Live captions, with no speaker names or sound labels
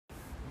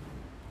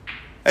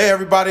Hey,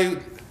 everybody.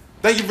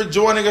 Thank you for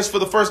joining us for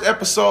the first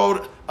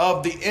episode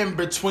of the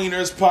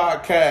InBetweeners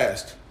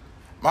podcast.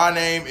 My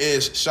name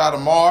is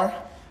Shadamar,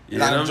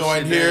 and I'm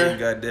joined here.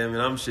 Goddamn it,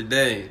 I'm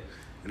Shadane.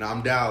 And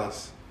I'm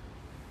Dallas.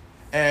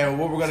 And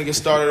what we're going to get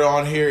started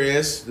on here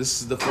is,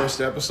 this is the first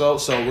episode,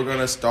 so we're going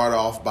to start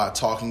off by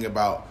talking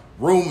about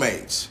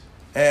roommates.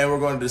 And we're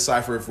going to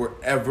decipher if we're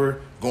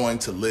ever going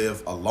to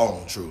live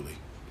alone, truly.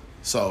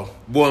 So,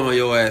 Boy, on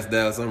your ass,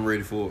 Dallas. I'm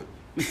ready for it.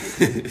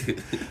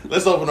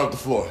 let's open up the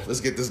floor.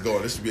 Let's get this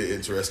going. This should be an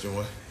interesting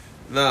one.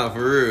 Nah,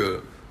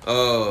 for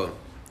real.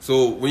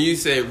 So when you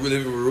say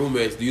living with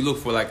roommates, do you look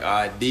for like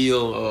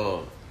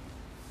ideal?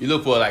 You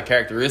look for like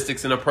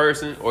characteristics in a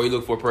person, or you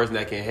look for a person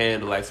that can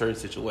handle like certain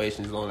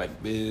situations, on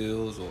like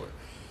bills, or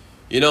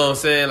you know what I'm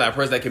saying, like a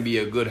person that can be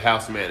a good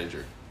house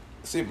manager.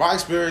 See, my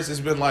experience has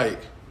been like,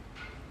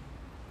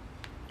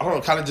 I don't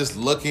know, kind of just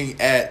looking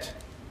at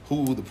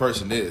who the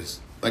person is,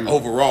 like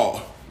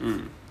overall.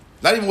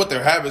 Not even what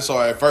their habits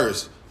are at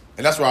first.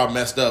 And that's where I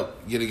messed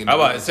up getting into I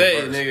about to say,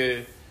 first.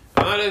 nigga,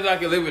 I don't think I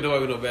can live with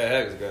nobody with no bad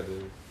habits,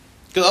 goddamn.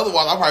 Because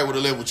otherwise, I probably would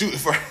have lived with you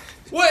first.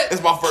 What?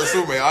 It's my first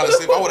roommate,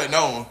 honestly. If I would have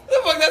known. What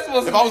the fuck that's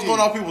supposed to If be? I was going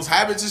off people's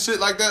habits and shit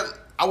like that,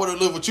 I would have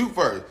lived with you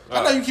first.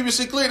 I know you keep your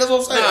shit clear. That's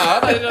what I'm saying. Nah, I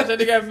thought you said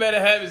they got bad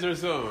habits or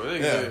something.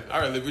 Nigga, Yeah. I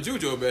gotta live with you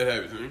with your bad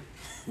habits, man.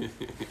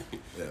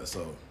 Yeah,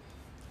 so.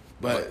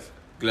 But,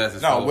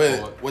 Glasses no, fall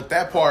apart. with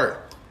that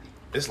part,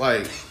 it's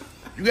like,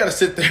 you got to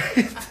sit there.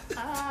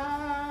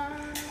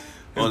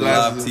 His On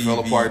glasses live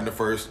fell TV. apart in the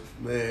first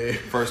minute.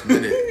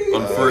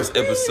 On the first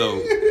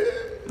episode.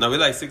 No, we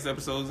like 6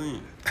 episodes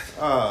in.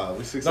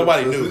 We 6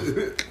 Nobody episodes.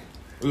 knew.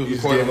 We was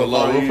recording a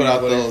lot. We'll put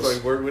out those.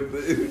 Like, work with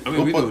the... I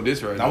mean, we doing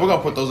this right now. Now, we're going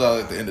to put those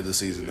out at the end of the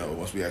season, though,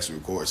 once we actually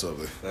record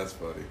something. That's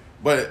funny.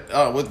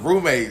 But with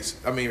roommates,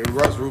 I mean, in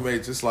regards to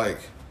roommates, it's like,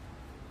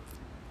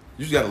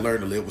 you just got to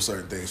learn to live with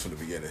certain things from the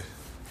beginning.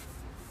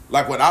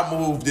 Like, when I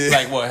moved in.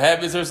 Like what,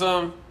 habits or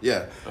something?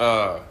 Yeah.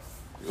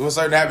 With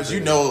certain habits, you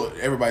know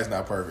everybody's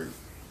not perfect.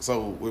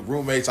 So, with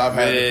roommates I've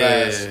had in the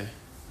past,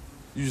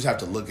 you just have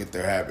to look at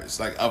their habits,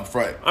 like, up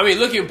front. I mean,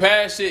 looking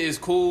past shit is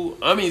cool.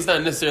 I mean, it's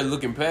not necessarily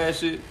looking past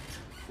shit.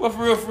 But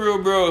for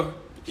real, bro,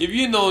 if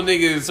you know a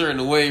nigga a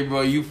certain way,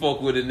 bro, you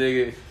fuck with a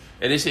nigga,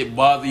 and this shit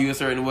bother you a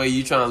certain way,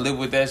 you trying to live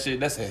with that shit,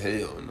 that's a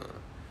hell no.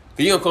 Cause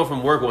you gonna come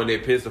from work one day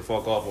pissed the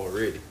fuck off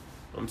already.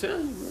 I'm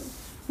telling you, bro.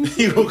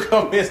 You will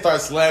come in and start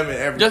slamming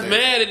everything. Just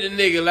mad at the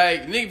nigga,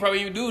 like, nigga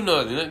probably even do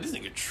nothing. Like, this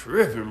nigga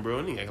tripping,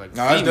 bro. Nigga act like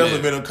No, it's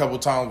definitely been a couple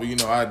times, but, you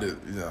know, I did,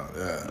 you know,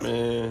 yeah.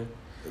 Man.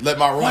 Let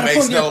my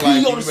roommates know,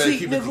 like, you better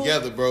keep it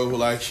together, bro.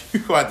 Like, you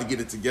have to get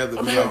it together.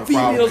 I'm We having have a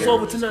problem females here.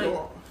 over tonight.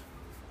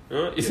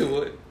 Huh? You said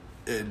what?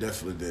 It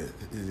definitely did.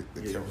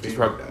 It's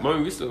probably,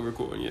 mommy, we still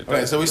recording yet.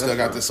 Okay, so we still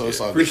got this, so it's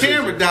all The good.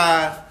 camera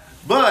died,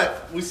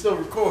 but we still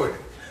recording.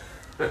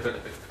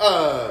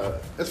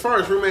 As far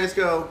as roommates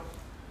go,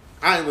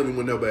 I ain't living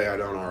with nobody I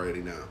don't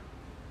already know.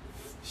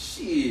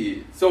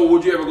 Shit. So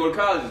would you ever go to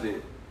college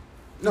then?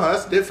 No,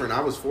 that's different.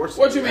 I was forced to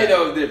What do you mean that. that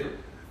was different?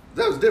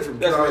 That was different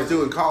because That's I was racist.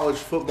 doing college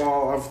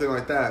football, everything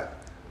like that.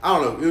 I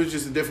don't know. It was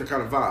just a different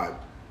kind of vibe.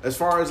 As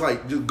far as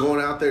like just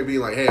going out there and being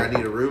like, hey, I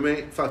need a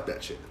roommate, fuck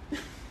that shit.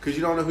 Because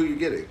you don't know who you're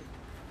getting.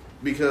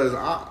 Because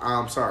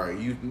I'm sorry,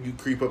 you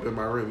creep up in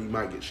my room, you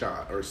might get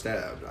shot or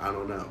stabbed. I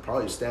don't know.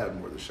 Probably stabbed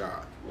more than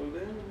shot. Well,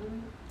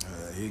 then,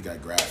 He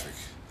got graphic.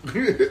 we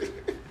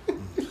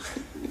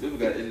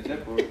got to edit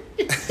that part.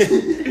 Hit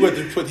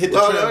the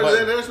No, trend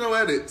button. there's no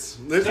edits.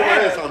 There's no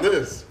edits on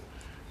this.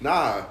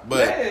 Nah.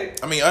 But, Yeah.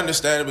 I mean,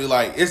 understandably,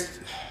 like, it's...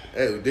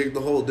 Hey, dig the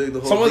hole.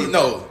 Some of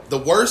the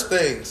worst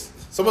things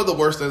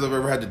I've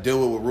ever had to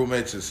deal with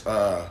roommates is...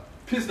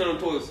 Pissing on the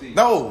toilet seat.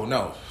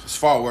 No. It's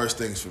far worse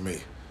things for me.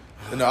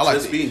 You know, I like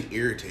Just to being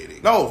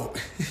irritating. No,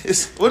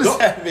 what does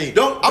that mean?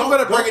 I'm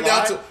gonna break it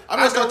down to. I'm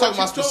gonna start talking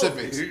about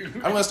specifics.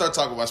 I'm gonna start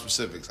talking about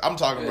specifics. I'm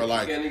talking about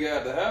like you got nigga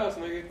out the house,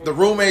 nigga. the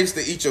roommates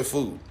that eat your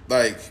food,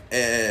 like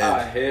and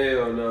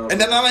Hell no.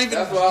 and then not even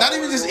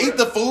just eat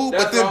the food,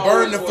 but then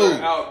burn the food.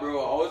 Out, bro.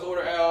 I always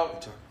order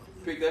out.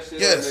 Pick that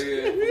shit Yes. up,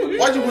 nigga.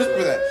 Why'd you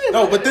whisper that?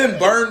 No, but then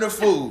burn the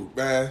food,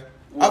 man.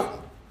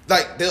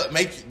 Like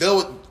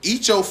they'll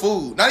eat your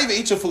food. Not even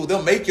eat your food.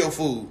 They'll make your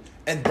food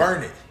and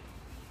burn it.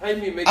 How you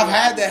mean make I've it-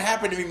 had that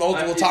happen to me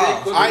multiple Like,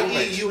 times. they cook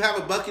I.e., you have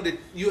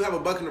a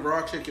bucket of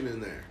raw chicken in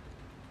there,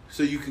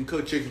 so you can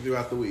cook chicken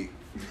throughout the week.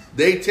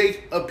 They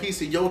take a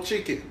piece of your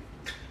chicken,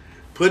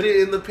 put it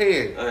in the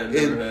pan, I ain't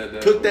never had and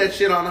that cook that before.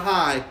 shit on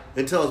high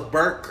until it's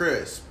burnt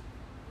crisp,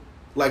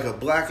 like a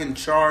black and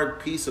charred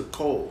piece of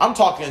coal. I'm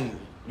talking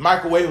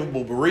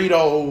microwavable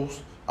burritos.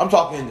 I'm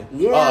talking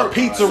Warm,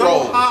 pizza so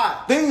rolls.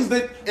 hot. Things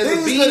that And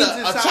the beans a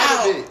inside of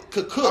child it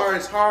could cook. are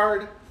as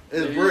hard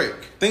as brick.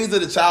 Things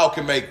that a child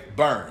can make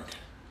burn.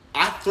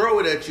 I throw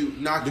it at you,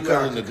 knock you Because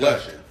out of of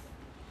neglect. concussion.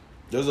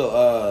 There's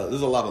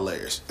a lot of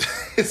layers.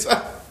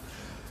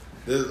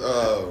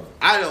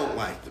 I don't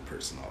like the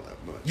person all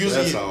that much.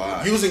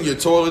 Using your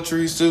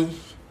toiletries too.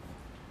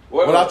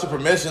 What? Without your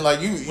permission,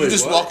 like you Wait,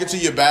 just what? walk into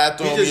your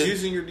bathroom. You just your,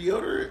 using your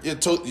deodorant? your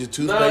toothpaste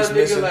Nah, nigga,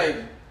 missing. like,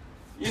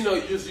 you know,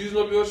 you just using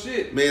up your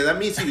shit. Man, that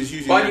means he was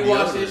using Body your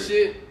wash and deodorant.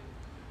 shit.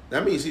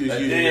 That means he was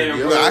using Damn,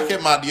 your bro. deodorant. I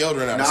kept my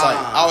deodorant out of sight.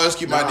 I always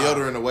keep my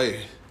deodorant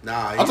away.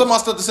 Nah. I'm talking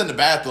about stuff that's in the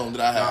bathroom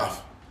that I have. Nah.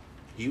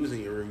 He was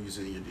in your room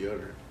using your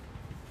deodorant.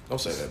 Don't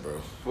say that, bro.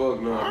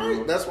 Fuck no, All bro.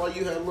 right, that's why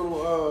you had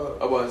little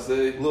I'm about to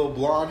say. little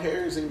blonde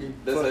hairs in your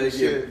That's how fucking you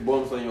shit. get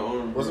bumps on your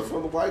arm, bro. Wasn't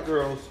from the white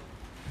girls.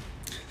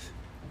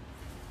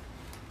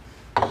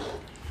 I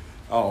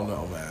don't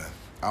know, man.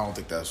 I don't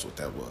think that's what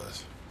that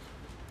was.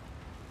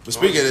 But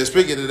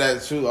speaking of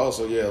that too,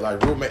 also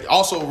like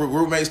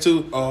roommates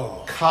too.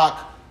 Oh.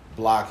 Cock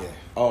blocking.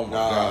 Oh my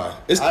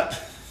god.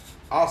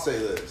 I'll say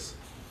this: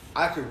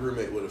 I could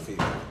roommate with a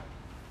female.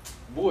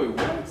 Boy,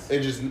 what?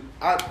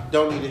 I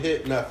don't need to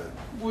hit nothing.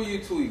 Boy,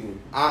 you tweaking.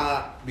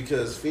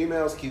 Because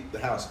females keep the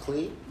house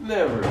clean.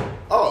 Never.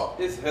 Oh.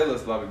 It's hella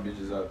sloppy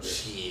bitches out there.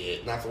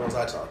 Shit. Not the ones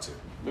I talk to.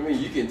 I mean,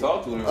 you can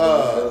talk to them, but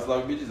there's hella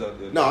sloppy bitches out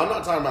there. No, I'm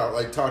not talking about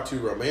like talk to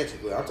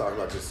romantically. I'm talking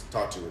about just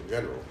talk to in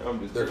general.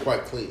 They're saying.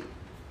 quite clean.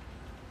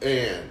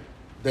 And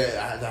the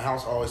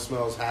house always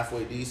smells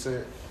halfway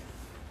decent.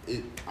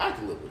 I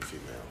could live with a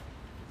female.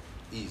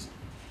 Easy.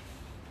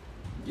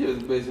 Yeah,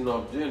 it's basing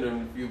off gender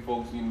and a few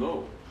folks you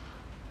know.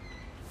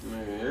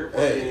 Man, everybody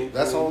Hey, ain't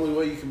that's the cool. only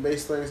way you can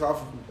base things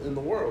off of in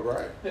the world,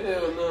 right?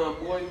 Hell no,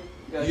 boy.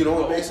 You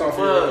don't base off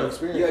your own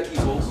experience. You gotta keep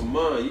an open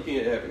mind. You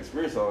can't have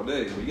experience all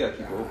day, but you gotta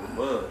keep an open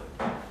mind.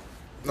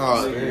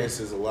 No, Experience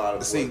is a lot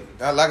of see,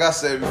 what- like I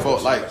said before,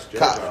 That's like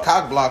your job.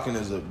 cock blocking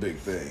is a big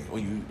thing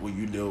when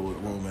you deal with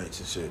roommates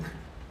and shit.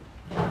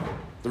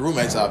 The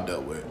roommates I've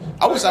dealt with,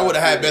 I wish I would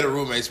have had better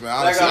roommates, man.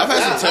 Honestly, Like I've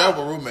had some I-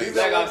 terrible roommates.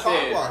 Like I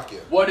Cock block said,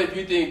 you. what if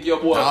you think your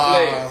boy Nah.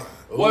 play?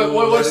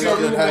 What's that's your a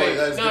good roommate? point.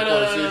 That's a No, good no,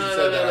 point. no, As soon as you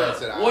said that, I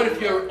said, no, I no. What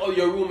don't if know.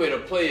 your roommate a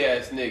play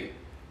ass nigga?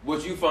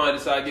 What you find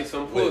decide to get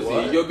some Wait, pussy?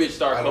 what? Your bitch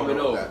start I don't coming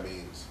know over. what that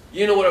means.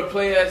 You know what a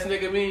play ass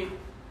nigga mean?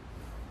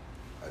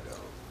 I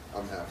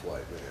don't. I'm half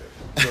white, man.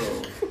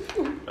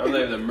 So, I'm not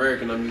even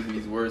American. I'm using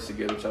these words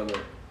together, trying to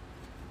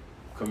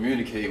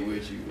communicate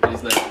with you.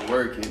 It's not even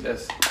working.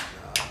 That's tough.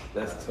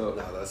 No,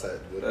 that's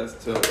that. That's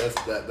tough.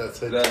 That's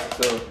hood That's talk.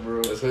 tough,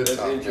 bro. That's That's hood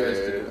talk,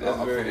 interesting. man. That's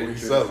I'm very from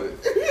interesting.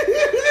 Summit.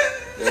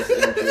 That's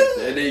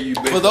interesting. And then you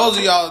For those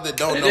of y'all that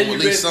don't And know then what you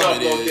Lee been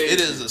Summit tough, is, okay.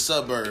 it is a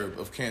suburb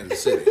of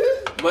Kansas City.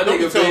 My Don't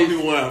be nigga telling base,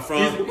 people where I'm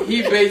from.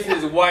 he based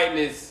his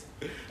whiteness.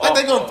 Like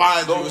they gonna off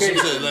find you or some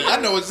location. shit. Like,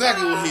 I know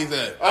exactly what he's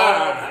at.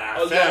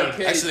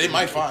 Location. Actually, they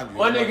might find you.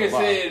 My I'm not nigga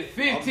gonna lie. said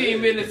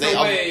 15 minutes They-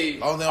 away.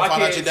 oh, they don't I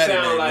find out can't your daddy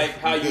sound name, like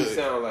how you you good.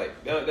 sound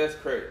like. That's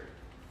crazy.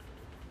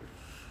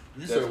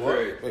 You That's said what?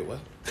 crazy. Wait, what?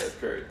 That's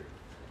crazy.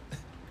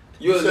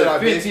 You You said I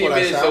live based 15 what I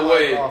minutes sound like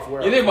away. off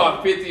where You I'm live from.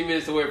 about 15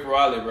 minutes away from where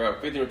I live, bro.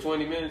 15 or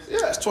 20 minutes. Yeah.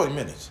 It's 20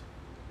 minutes.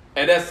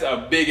 And that's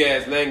a big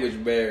ass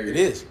language barrier. It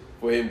is.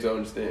 For him to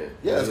understand.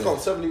 Yeah, it's Yeah.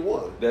 called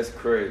 71. That's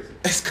crazy.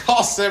 It's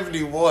called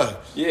 71.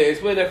 Yeah,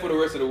 explain that for the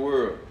rest of the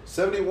world.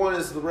 71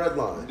 is the red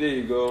line. There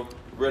you go.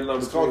 Red line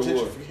It's called between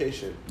what?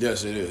 gentrification.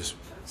 Yes, it is.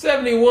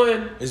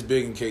 71. It's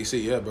big in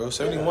KC, yeah, bro.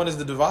 71 is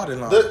the dividing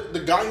line.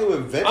 The guy who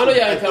invented I know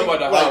y'all ain't I talking think, about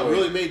the like, highway.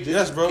 really made gentrification.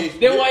 Yes, bro.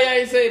 Then why y'all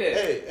ain't say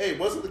that? Hey,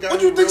 wasn't the guy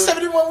What who do you think really,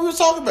 71 we was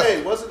talking about?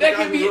 Hey, wasn't the That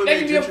guy could who be- really that made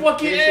could be a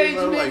fucking gentrification, age,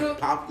 though, nigga. like,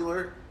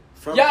 popular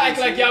from Y'all act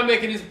KC? like y'all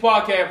making this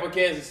podcast for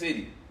Kansas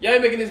City. Y'all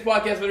ain't making this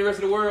podcast for the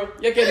rest of the world.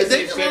 Y'all can't Hey, just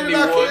they say can learn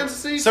about 71. Kansas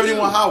City,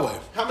 71 too. highway.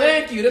 How many?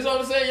 Thank you. That's what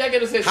I'm saying. Y'all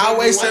gotta say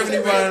Highway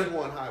 71.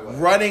 71 highway.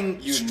 running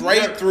You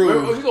straight never-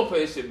 through. We gonna play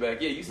this shit back.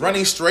 Yeah, you said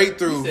Running it. straight You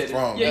through said it.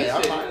 from Yeah, you Hey,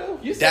 I said might it. have.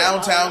 You said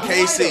downtown it. You might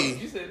have.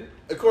 KC. You said it.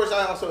 Of course,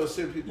 I also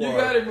assume people You are.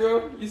 got it,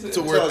 bro. You said to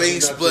it. where tells you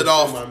things not to split assume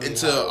off I mean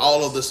into highways.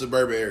 all of the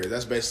suburban areas.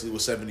 That's basically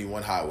what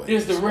 71 highway.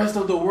 There's the rest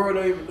of the world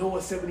don't even know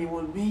what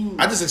 71 means.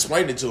 I just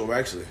explained it to him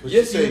actually. What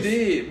Yes, you you say?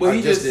 did. But I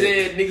he just just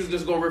did. said niggas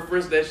just gonna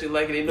reference that shit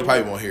like they They know.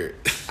 probably won't hear it.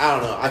 I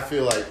don't know. I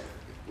feel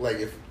like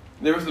if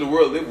The rest of the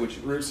world live with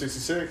you. Route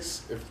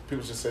 66, if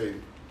people just say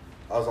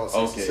I was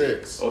on Okay.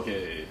 66,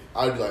 Okay.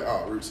 I'd be like,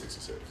 oh, Route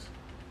 66.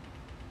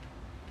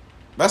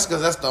 That's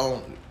because that's the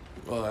only.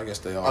 Well, I guess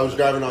they all. I was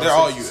driving on They're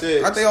all 66.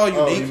 you. Aren't they all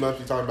Oh, you unique? must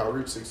be talking about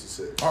Route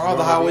 66. Are all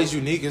the highways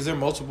unique? Is there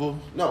multiple?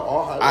 No,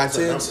 all highways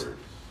are I-10s? numbered.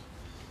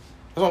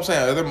 That's what I'm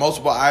saying. Are there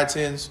multiple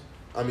I-10s?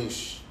 I mean,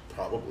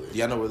 probably.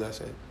 Y'all know where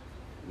that's at?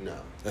 No.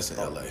 That's in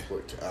Oh, LA.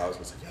 wait, I was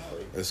going to say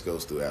Cali. This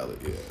goes through LA.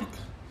 Yeah.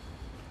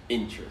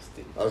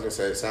 Interesting. I was going to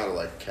say it sounded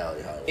like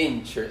Cali Highway.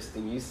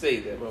 Interesting. You say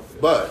that, my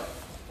friend. But,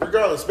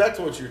 regardless, back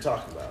to what you were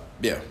talking about.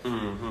 Yeah.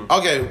 Mm-hmm.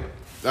 Okay.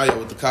 Oh yeah,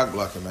 with the cock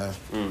blocking, man.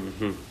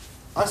 Mm-hmm.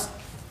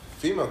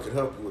 Female could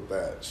help you with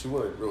that. She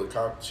wouldn't really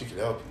she could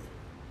help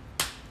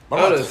you.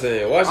 I'm just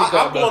saying, why she I'm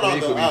cop block going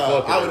when you on could be the,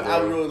 fucking her, I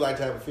would bro? really like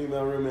to have a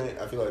female roommate.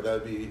 I feel like that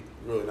would be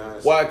really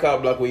nice. Why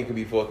cop block when you could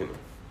be fucking her?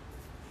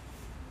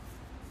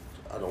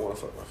 I don't want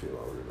to fuck my female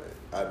roommate.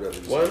 I'd rather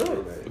just Why have a not?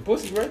 roommate. The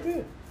pussy's right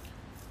there.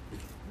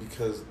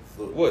 Because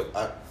What?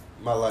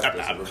 My life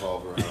doesn't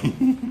revolve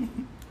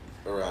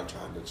around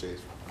trying to chase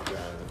vagina.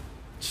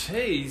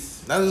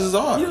 Chase. That is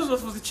ours. You're not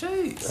supposed to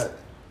chase.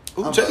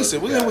 Who I'm chasing?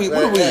 a- What are we?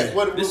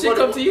 What Did she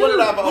come to you? What did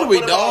I What are we,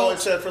 what have I always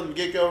dogs? said from the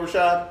get go,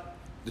 Rashad?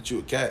 That you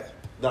a cat?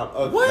 No, I'm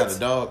ugly. What? Not a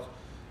dog?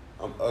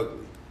 I'm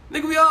ugly.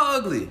 Nigga, we all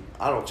ugly.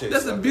 I don't chase.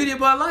 That's the nothing. beauty of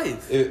my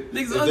life. If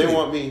Niggas they ugly.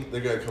 want me,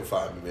 they're gonna come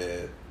find me,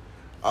 man.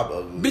 I'm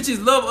ugly.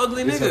 Bitches love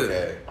ugly It's niggas.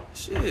 okay.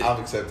 Shit. I've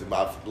accepted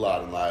my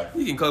lot in life.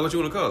 You can call it what you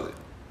want to call it.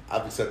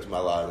 I've accepted my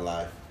lot in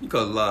life. You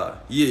call it a lie.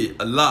 Yeah,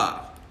 a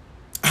lie.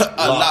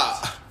 A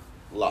lot.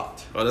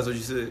 Lot. Oh, that's what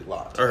you said?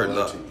 Lot. I heard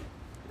lot.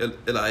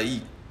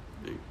 L-I-E.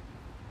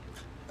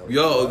 We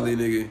all ugly,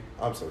 nigga.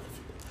 I'm so confused.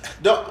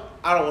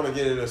 I don't want to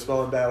get into a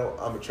spelling battle.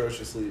 I'm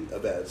atrociously a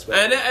bad speller.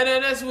 And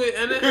that's what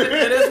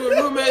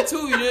roommate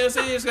too. You know what I'm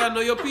saying? You just gotta know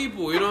your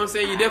people. You know what I'm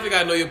saying? You definitely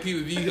gotta know your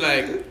people. If you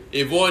like,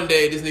 if one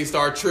day this nigga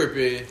start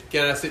tripping,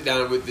 can I sit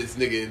down with this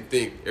nigga and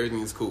think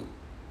everything is cool?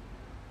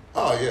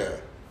 Oh yeah.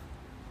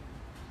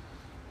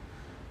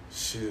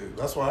 Shit,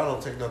 that's why I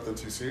don't take nothing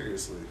too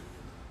seriously.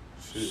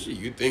 Shit,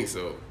 you think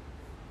so?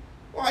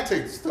 Well, I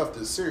take stuff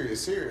that's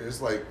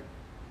serious, like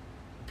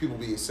people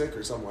being sick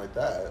or something like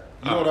that.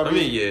 You know what I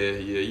mean?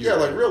 Yeah,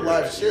 Like real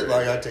life right, shit,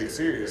 right, like I take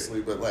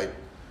seriously, but like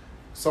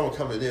someone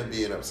coming in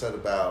being upset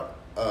about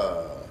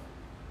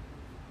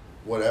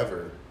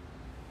whatever.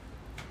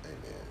 Hey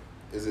man,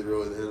 is it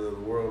really the end of the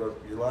world of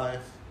your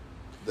life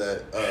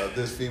that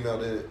this female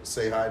didn't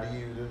say hi to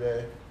you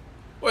today?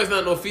 Well, it's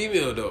not no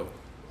female though.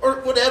 Or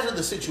whatever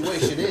the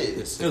situation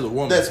is. There's a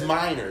woman. That's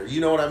minor.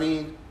 You know what I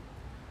mean?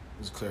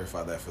 Just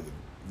clarify that for the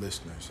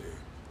listeners here.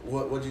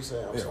 What'd you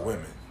say? I'm Yeah, sorry.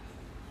 women.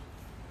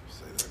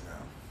 Say that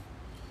now.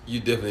 You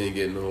definitely ain't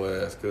getting no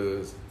ass,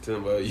 cuz. Tell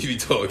me about you be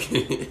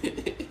talking.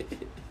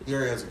 He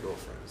already has a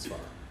girlfriend. It's fine.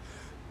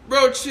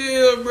 Bro,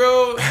 chill,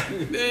 bro.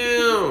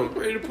 Damn.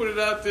 Ready to put it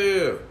out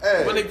there.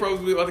 Hey. My nigga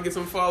probably about to get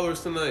some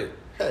followers tonight.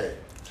 Hey,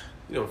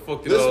 You know,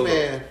 fuck it this all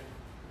man, up.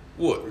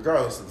 What?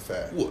 regardless of the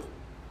fact, What?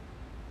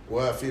 will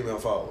have female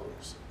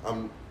followers.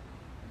 I'm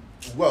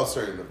well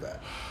certain of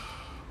that.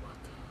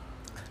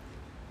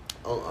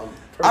 I'm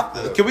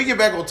perfect. Can we get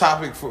back on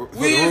topic for We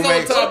the is on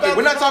roommates? topic.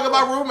 We're not talking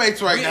about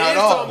roommates right We now is at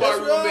all. talking about Yes,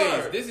 we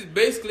roommates. are. This is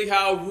basically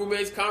how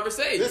roommates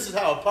conversate. This is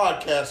how a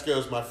podcast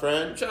goes, my I'm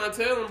friend. trying to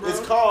tell them, bro. It's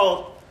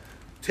called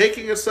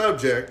taking a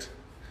subject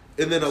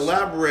and then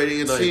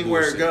elaborating and Nice seeing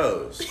where it bullshit.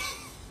 goes.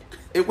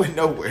 It went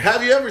nowhere.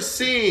 Have you ever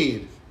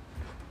seen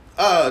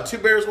Two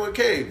Bears, One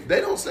Cave?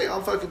 They don't stay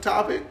on fucking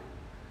topic.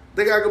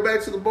 They gotta go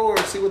back to the board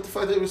and see what the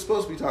fuck they were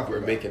supposed to be talking We're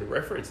about. making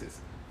references.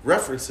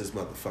 References,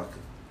 motherfucker.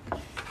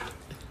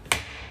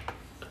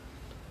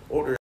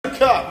 Order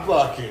cop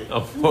blocking.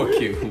 Oh, fuck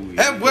you.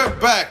 And we're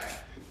back.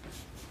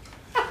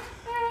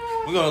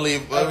 We're gonna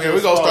leave. We're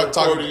gonna start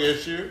talking.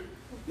 issue.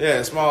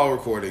 Yeah, small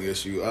recording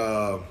issue.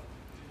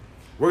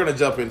 We're gonna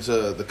jump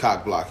into the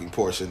cock blocking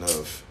portion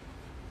of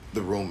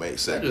the roommate That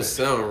segment. just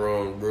sound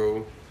wrong,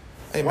 bro.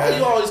 Hey Why are you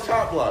man, always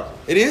cop blocking?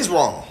 it is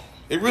wrong.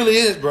 It really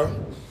is, bro.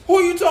 Who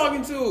are you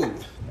talking to?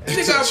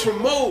 Nigga, I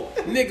promote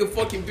nigga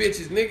fucking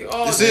bitches, nigga.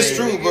 All This day, is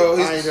true, nigga. bro.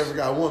 I ain't never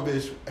got one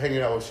bitch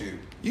hanging out with you.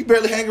 You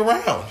barely hang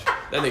around.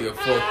 That nigga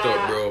fucked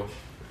up, bro.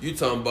 You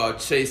talking about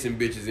chasing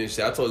bitches and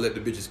shit. I told let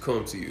the bitches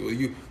come to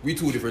you. We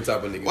two different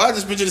type of niggas. Why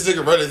just picture this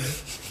nigga running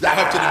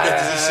up to the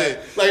bitches and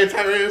shit? Like a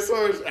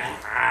Tyrannosaurus.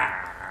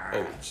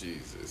 Oh,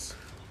 Jesus.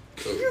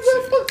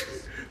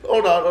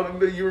 Hold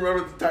on. You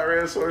remember the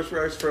Tyrannosaurus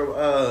Rex from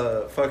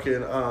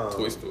fucking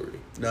Toy Story.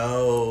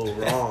 No,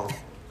 wrong.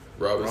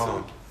 Robinson.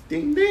 Wrong.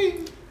 Ding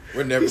ding.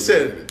 We're never. He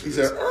said,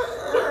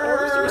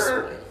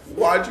 Small.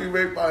 why'd you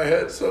make my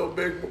head so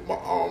big but my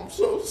arms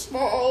so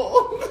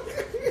small?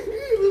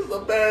 This is a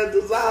bad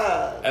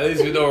design. At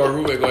least we know our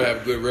roommate gonna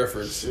have good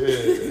reference.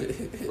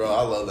 Shit. Bro,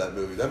 I love that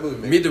movie. That movie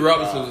made Meet the me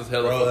Robinsons cry. was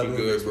hella Bro, that fucking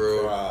movie good, makes me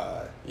bro.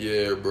 cry.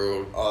 Yeah,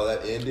 bro. Oh,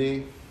 that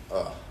ending.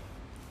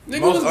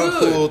 Nigga Most was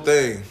good. uncool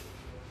thing.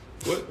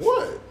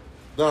 What?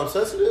 No, I'm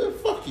sensitive?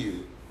 Fuck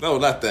you. No,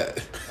 not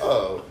that.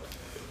 Oh.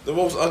 The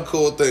most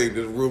uncool thing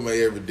that a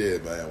roommate ever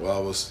did, man. While I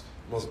was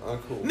Most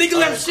uncool. Nigga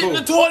left shit in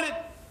the toilet.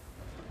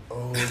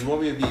 Oh, you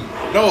want me to be...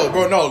 no,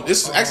 bro, no.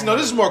 This actually no.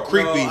 This is more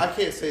creepy. No, I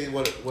can't say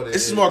what it is.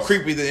 This is more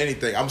creepy than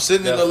anything. I'm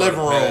sitting in That's the living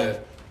room fucking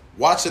bad.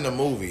 watching a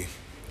movie,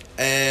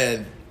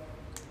 and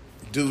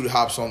dude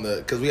hops on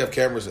because we have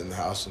cameras in the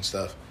house and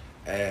stuff,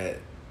 and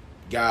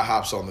guy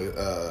hops on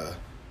the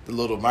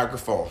little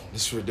microphone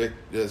that's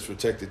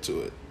protected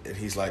to it, and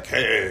he's like,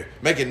 hey,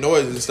 making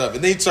noises and stuff,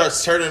 and then he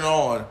starts turning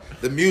on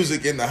the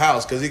music in the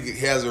house because he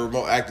has a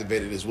remote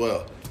activated as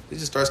well. He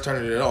just starts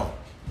turning it on,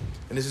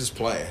 and it's just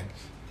playing,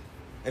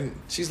 and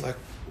she's like,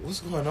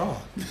 what's going on?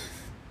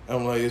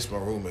 I'm like, it's my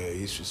roommate.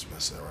 He's just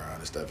messing around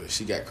and stuff. And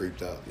she got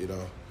creeped out, you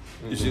know.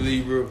 Did she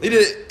leave, bro? He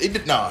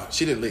did. Nah,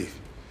 she didn't leave.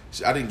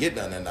 I didn't get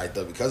none that night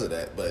though because of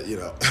that. But you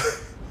know,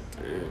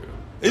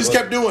 he just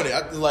kept doing it.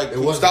 I was like, It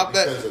wasn't stop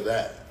that. because of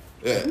that.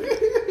 Yeah.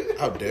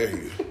 How dare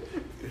you?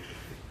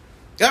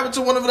 It happened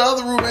to one of the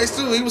other roommates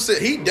too.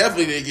 He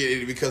definitely didn't get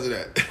it because of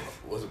that.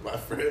 Wasn't my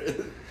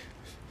friend.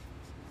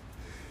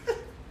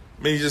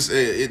 I mean,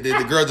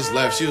 the girl just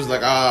left. She was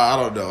like, I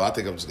don't know. I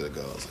think I'm just gonna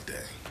go. I was like, dang.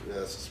 Yeah,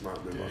 that's a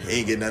smart move. He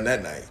ain't getting none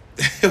that night.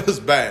 It was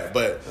bad,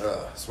 but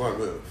Smart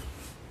move.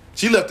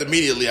 she left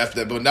immediately after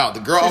that. But now the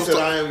girl, She said,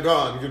 I am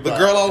gone. Goodbye. the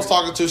girl I was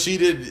talking to,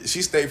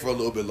 she stayed for a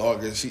little bit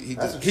longer. He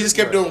just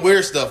kept doing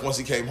weird stuff once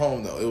he came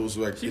home though. It was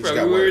like She it just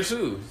probably got weird worse.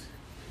 too.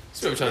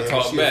 She probably trying to Yeah,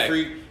 talk she a back.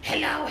 freak.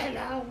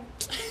 Hello.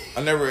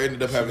 I never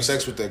ended up having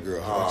sex with that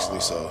girl, actually,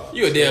 so.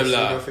 You a damn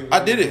lie.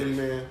 I did it.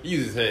 Man. You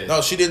use his hand.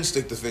 No, she didn't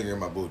stick the finger in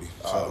my booty.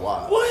 So.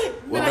 Why?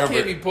 What? We'll Man, I never-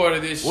 can't be part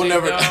of this we'll shit,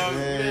 never- dog.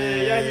 Man,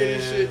 y'all hear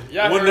this shit?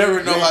 Y'all We'll heard never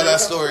it? know how that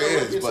story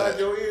Look is, inside but.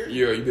 your ear?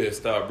 Yeah, you better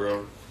stop,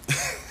 bro.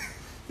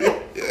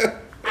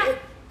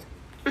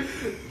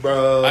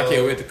 Bro. I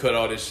can't wait to cut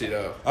all this shit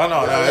out. Oh,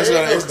 no, Yeah, it's there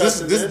ain't no this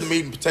cussing is this. the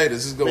meat and potatoes.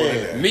 This is going in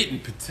Man. there. Meat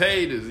and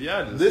potatoes,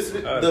 y'all just This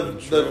out of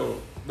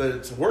control.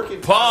 the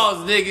working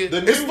Pause, nigga. The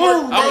It's new food,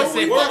 work- bro. I would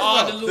say for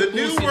all the the little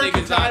new boosie working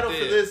niggas out title for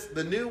there. this.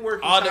 The new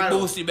working All the title.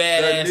 boosie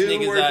badass the new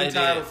niggas working out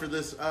title there. for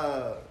this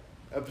episode.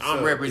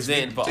 I'm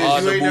representing for Is all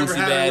you the ain't never boosie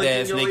had a lick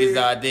in badass your niggas ear?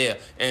 out there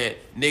and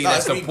niggas Nah, that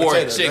it's meat and support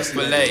potatoes.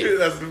 Chick-fil-A.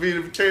 That's the meat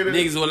and potato.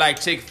 Niggas who like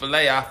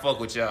Chick-fil-A, I fuck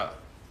with y'all.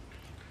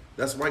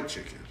 That's white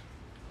chicken.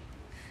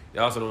 They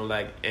also don't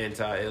like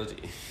anti-LG.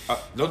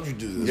 Don't you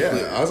do this. Yeah,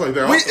 please. I was like,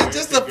 they're Wait, also it's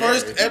just the gay.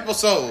 first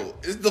episode.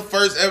 It's the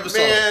first episode.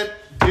 Man,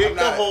 dig I'm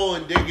the not- hole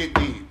and dig it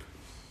deep.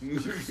 You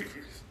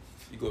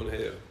going to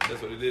hell.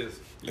 That's what it is.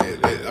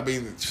 I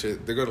mean,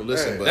 shit, they're gonna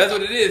listen, Hey. but That's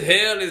what it is.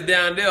 Hell is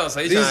down there. So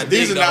he's These- trying to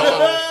these dig are the not hole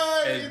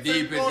what- as He deep said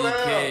as go he to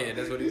hell. can.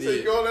 That's what He it said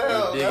is. go to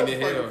hell. He's That's digging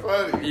the hell.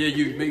 fucking funny. Yeah,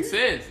 you makes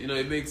sense. You know,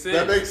 it makes sense.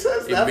 That makes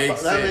sense. It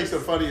makes That sense. makes a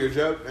funnier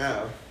joke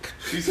now.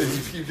 She said, "You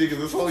keep digging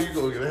this hole, you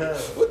gonna get hell."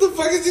 what the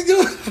fuck is he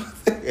doing?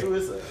 Who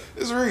is that?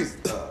 It's Reese.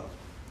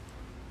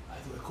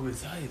 Come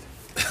inside.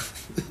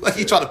 Like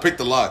he tried to pick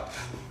the lock.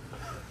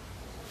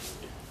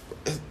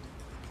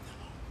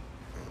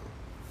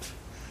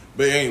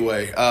 But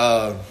anyway,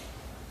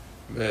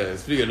 Man,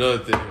 speaking of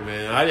another thing,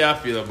 man, how y'all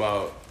feel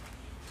about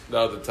the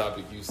other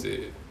topic you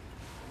said?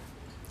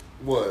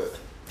 What?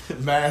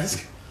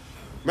 mask.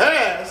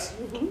 Mask.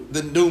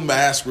 The new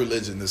mask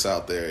religion that's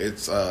out there.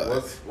 It's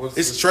What's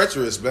it's this-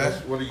 treacherous, man.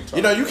 What are you talking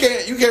You know, you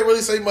about? can't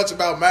really say much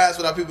about masks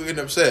without people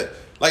getting upset.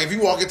 Like if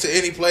you walk into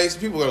any place,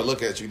 people are gonna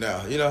look at you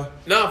now. You know,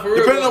 Nah, for real.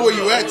 depending on where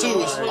you at Hold too.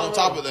 on, It's hold on on,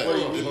 top of that. What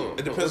do you mean?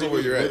 It depends What on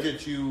where do you you're mean? at. Look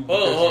at you Hold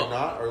because on, hold you're on.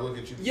 not, or look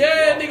at you. because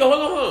Yeah, you nigga,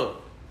 hold on.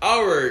 I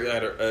work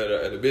at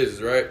a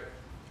business, right?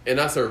 And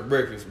I serve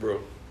breakfast, bro.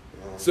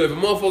 So if a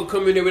motherfucker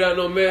come in there without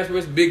no mask, bro,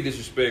 it's big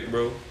disrespect,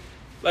 bro.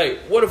 Like,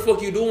 what the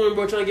fuck you doing,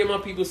 bro? Trying to get my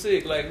people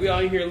sick? Like, we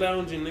out here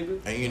lounging, nigga.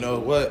 And you know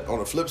what? On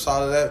the flip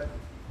side of that,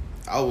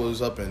 I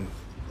was up in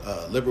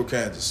Liberal,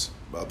 Kansas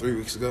about 3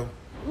 weeks ago.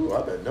 are. Ooh,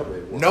 I bet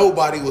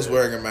Nobody was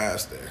wearing a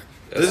mask there.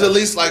 There's at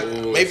least like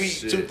maybe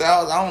bullshit.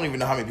 2,000. I don't even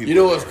know how many people. You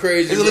know were what's there.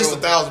 crazy? There's at least bro?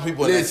 1,000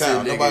 people in that Listen,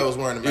 town. nigga, Nobody was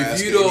wearing a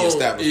mask If in you any don't,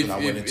 establishment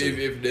I went into.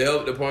 if the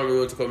health department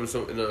wants to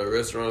come in a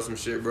restaurant or some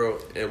shit, bro,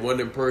 and one of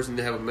them person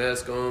to have a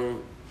mask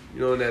on, you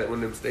know, in that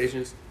one of them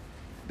stations,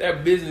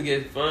 that business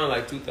gets fined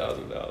like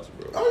 $2,000,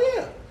 bro. Oh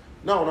yeah.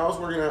 No, when I was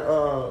working at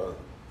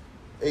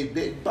a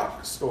big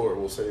box store,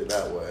 we'll say it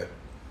that way.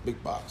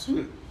 Big box.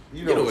 You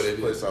know know what which it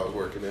place is. I was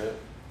working at,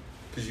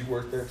 because you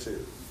worked there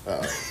too.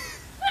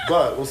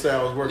 But we'll say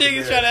I was working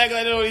Niggas there. trying to act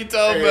like they know what he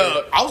talking Hey.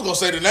 about. I was gonna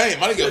say the name.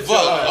 I didn't give a Shut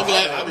fuck.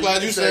 up. I'm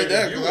glad you said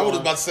that because I was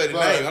about to say the But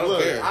name. I don't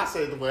look, care. I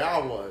say it the way I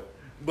want.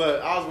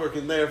 But I was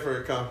working there for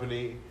a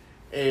company,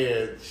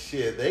 and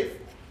shit,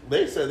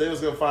 they said they was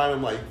gonna fine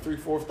them like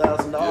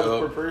 $3,000-$4,000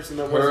 per person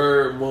that wasn't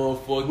Per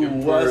motherfucking who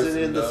wasn't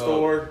person, in the dog.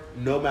 store,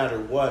 no matter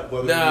what,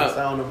 whether you was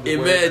telling Now, them to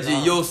wear it or imagine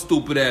not. your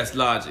stupid ass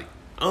logic.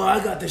 Oh,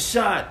 I got the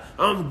shot.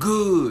 I'm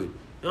good.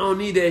 I don't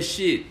need that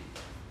shit.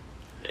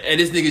 And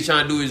this nigga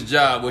trying to do his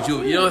job, but you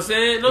know what I'm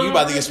saying? No, You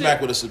about to real get shit.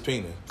 smacked with a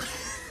subpoena,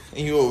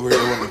 and you over here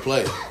wanting to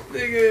play.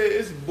 Nigga,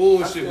 it's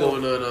bullshit I feel-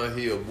 going on out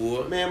here,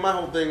 boy. Man, my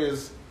whole thing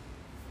is,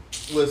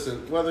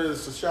 listen, whether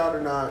it's a shot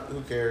or not,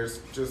 who cares?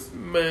 Just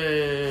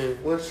Man.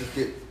 let's just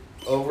get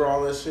over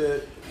all this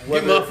shit. Get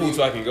Whether my it food be-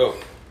 so I can go.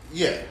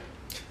 Yeah,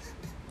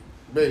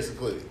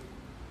 basically,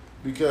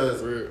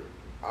 because For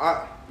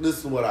real. this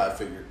is what I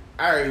figured.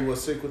 I already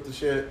was sick with the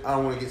shit. I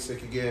don't want to get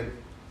sick again.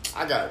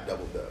 I got a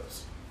double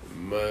dose,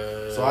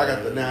 Man. so I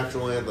got the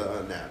natural and the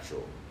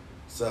unnatural.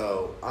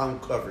 So I'm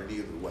covered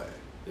either way.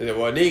 Yeah,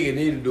 what nigga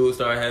need to do is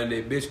start having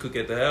that bitch cook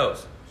at the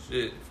house.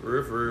 Shit, for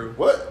real, for real.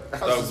 What?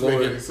 How does this make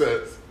going. any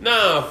sense?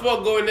 Nah,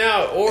 fuck going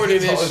out, ordering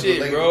It's this always shit,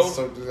 related bro. to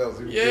something else.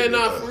 You Yeah, get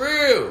nah, it, for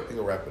real. You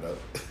gonna wrap it up.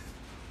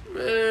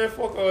 Man,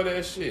 fuck all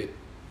that shit.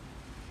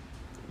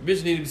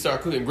 Bitch need to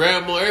start cooking.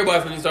 Grandma,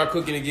 everybody's gonna start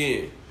cooking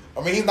again.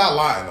 I mean, he's not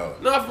lying though.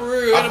 Not for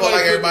real. I feel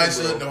like everybody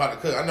cooking, should bro. know how to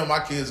cook. I know my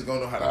kids are gonna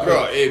know how to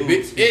Bro, cook.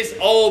 it's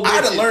old bitches. I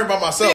had to learn by myself.